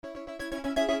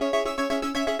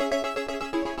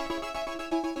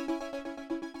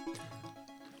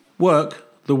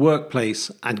work, the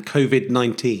workplace, and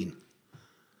Covid-19.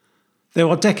 There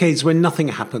are decades when nothing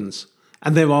happens,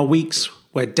 and there are weeks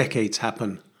where decades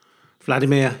happen.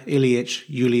 Vladimir Ilyich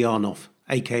Ulyanov,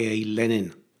 aka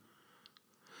Lenin.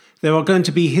 There are going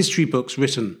to be history books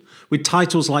written with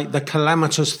titles like The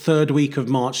Calamitous Third Week of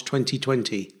March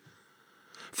 2020.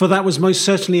 For that was most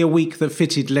certainly a week that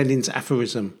fitted Lenin's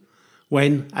aphorism,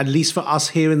 when, at least for us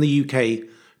here in the UK,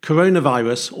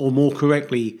 coronavirus, or more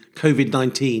correctly,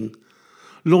 Covid-19,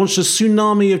 launched a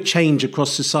tsunami of change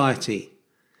across society.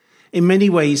 In many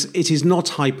ways, it is not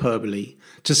hyperbole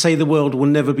to say the world will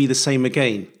never be the same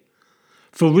again.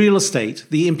 For real estate,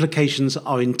 the implications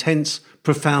are intense,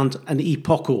 profound, and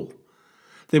epochal.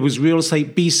 There was real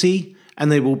estate BC,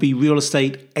 and there will be real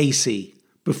estate AC,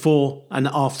 before and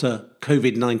after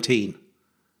Covid-19.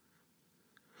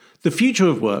 The future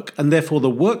of work, and therefore the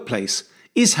workplace,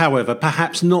 is, however,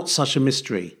 perhaps not such a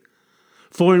mystery.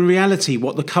 For in reality,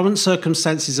 what the current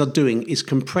circumstances are doing is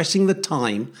compressing the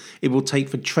time it will take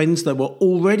for trends that were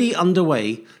already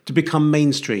underway to become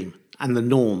mainstream and the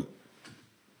norm.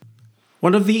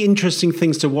 One of the interesting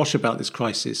things to watch about this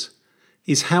crisis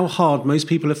is how hard most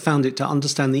people have found it to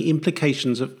understand the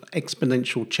implications of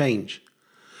exponential change.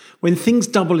 When things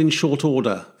double in short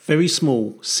order, very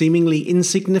small, seemingly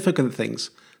insignificant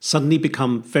things suddenly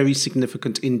become very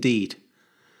significant indeed.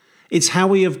 It's how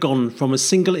we have gone from a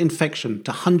single infection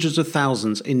to hundreds of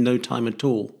thousands in no time at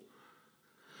all.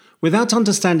 Without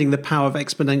understanding the power of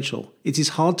exponential, it is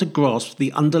hard to grasp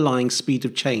the underlying speed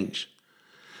of change.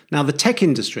 Now, the tech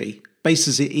industry, based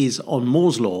as it is on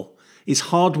Moore's law, is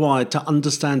hardwired to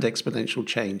understand exponential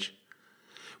change,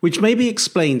 which maybe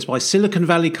explains why Silicon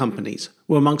Valley companies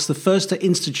were amongst the first to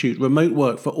institute remote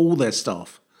work for all their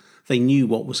staff. They knew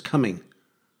what was coming.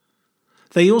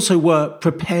 They also were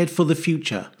prepared for the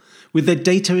future, with their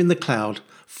data in the cloud,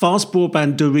 fast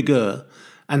broadband de rigueur,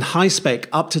 and high-spec,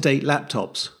 up-to-date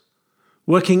laptops.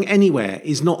 Working anywhere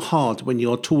is not hard when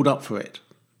you are tooled up for it.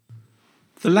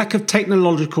 The lack of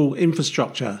technological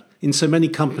infrastructure in so many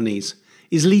companies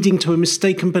is leading to a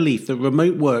mistaken belief that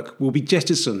remote work will be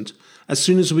jettisoned as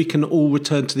soon as we can all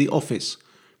return to the office.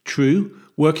 True,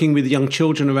 working with young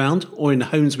children around or in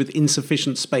homes with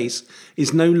insufficient space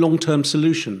is no long-term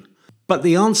solution. But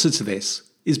the answer to this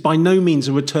is by no means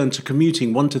a return to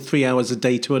commuting 1 to 3 hours a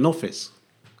day to an office.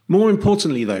 More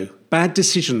importantly though, bad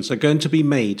decisions are going to be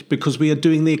made because we are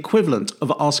doing the equivalent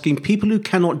of asking people who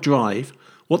cannot drive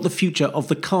what the future of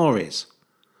the car is.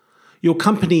 Your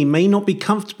company may not be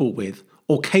comfortable with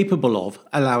or capable of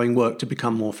allowing work to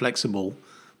become more flexible,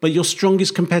 but your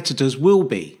strongest competitors will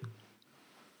be.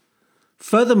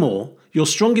 Furthermore, your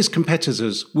strongest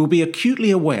competitors will be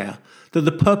acutely aware that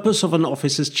the purpose of an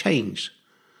office has changed.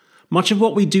 Much of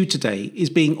what we do today is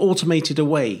being automated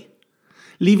away,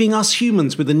 leaving us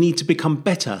humans with the need to become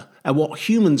better at what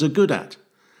humans are good at: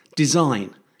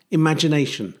 design,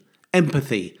 imagination,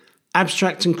 empathy,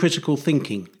 abstract and critical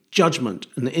thinking, judgment,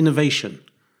 and innovation.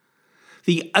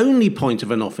 The only point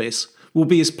of an office will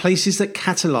be as places that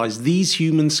catalyze these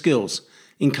human skills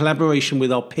in collaboration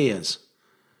with our peers.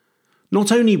 Not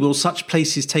only will such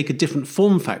places take a different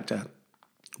form factor,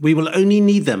 we will only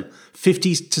need them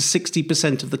 50 to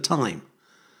 60% of the time.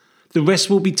 The rest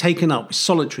will be taken up with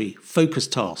solitary,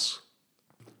 focused tasks.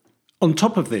 On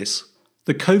top of this,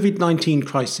 the Covid-19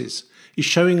 crisis is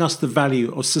showing us the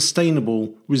value of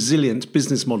sustainable, resilient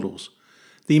business models,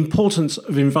 the importance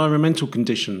of environmental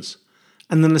conditions,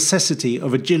 and the necessity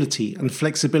of agility and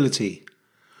flexibility.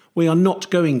 We are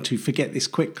not going to forget this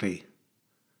quickly.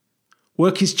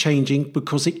 Work is changing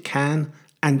because it can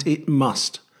and it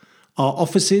must. Our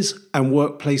offices and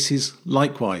workplaces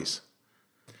likewise.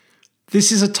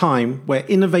 This is a time where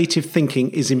innovative thinking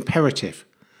is imperative.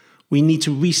 We need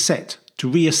to reset, to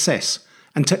reassess,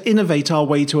 and to innovate our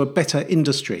way to a better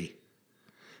industry.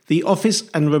 The office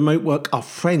and remote work are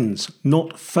friends,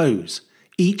 not foes.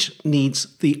 Each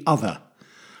needs the other.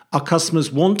 Our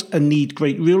customers want and need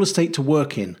great real estate to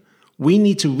work in. We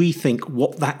need to rethink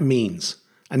what that means.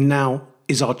 And now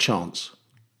is our chance.